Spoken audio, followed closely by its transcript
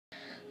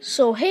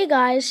So hey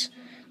guys,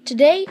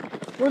 today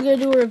we're going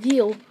to do a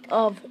review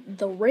of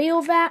the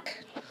Rayovac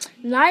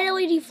 9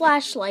 LED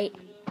flashlight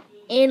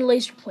and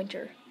laser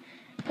pointer.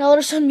 Now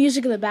there's some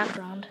music in the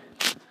background,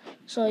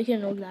 so you can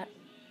ignore that.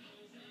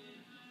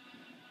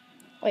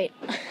 Wait.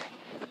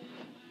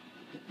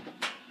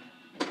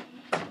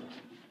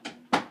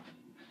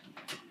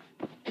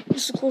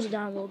 Just to close it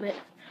down a little bit.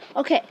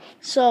 Okay,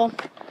 so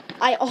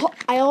I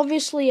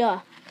obviously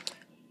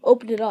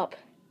opened it up.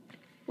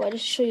 Well,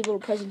 just to show you a little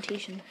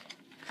presentation.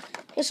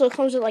 Okay, so it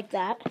comes in like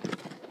that.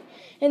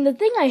 And the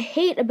thing I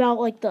hate about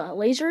like the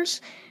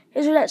lasers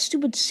is that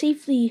stupid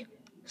safety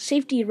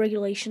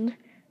regulation.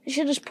 They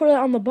should just put it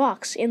on the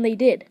box, and they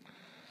did.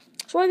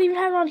 So why do they even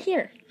have it on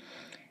here?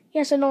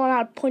 Yes, I know I'm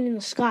not pointing in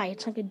the sky.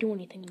 It's not gonna do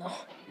anything though.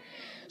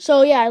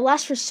 So yeah, it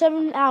lasts for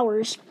 7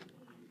 hours,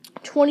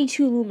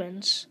 22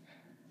 lumens,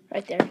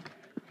 right there.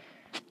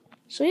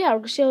 So yeah, we're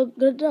gonna see how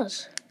good it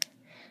does.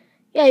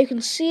 Yeah, you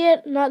can see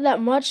it, not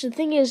that much. The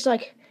thing is,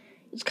 like,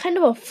 it's kind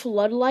of a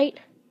floodlight.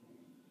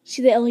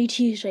 See the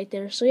LEDs right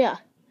there. So yeah.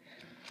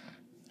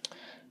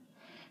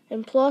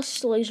 And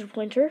plus the laser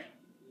pointer.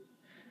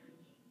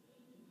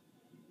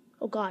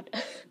 Oh god.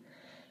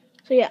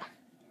 So yeah.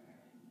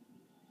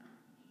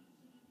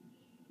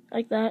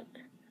 Like that.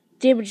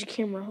 Damage the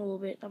camera a little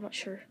bit, I'm not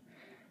sure.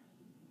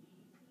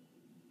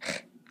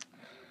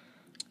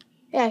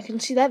 Yeah, I can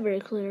see that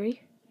very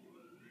clearly.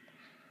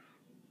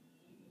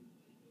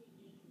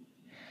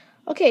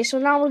 Okay, so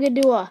now we're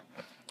gonna do a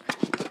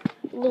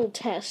little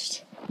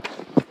test.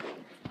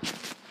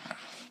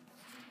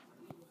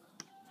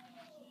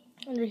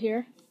 Under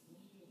here.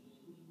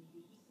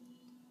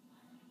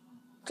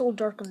 It's a little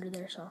dark under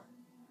there, so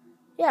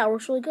yeah, it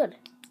works really good.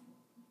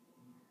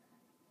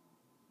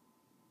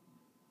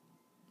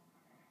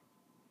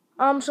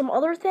 Some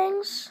other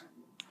things.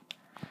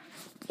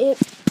 It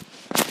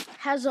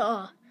has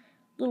a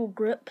little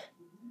grip.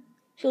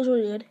 Feels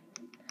really good.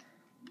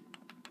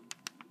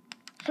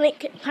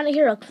 Kind of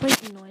hear a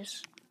clinking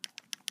noise.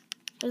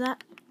 Hear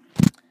that?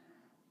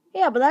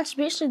 Yeah, but that's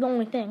basically the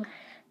only thing.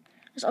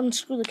 Just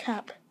unscrew the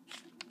cap.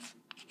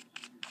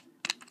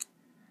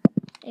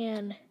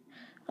 And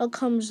out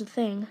comes the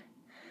thing.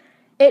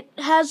 It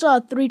has 3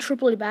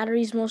 AAA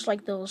batteries, most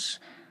like those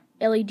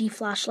LED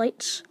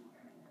flashlights.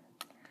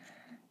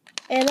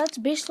 And that's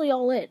basically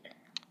all it.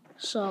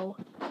 So,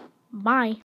 bye.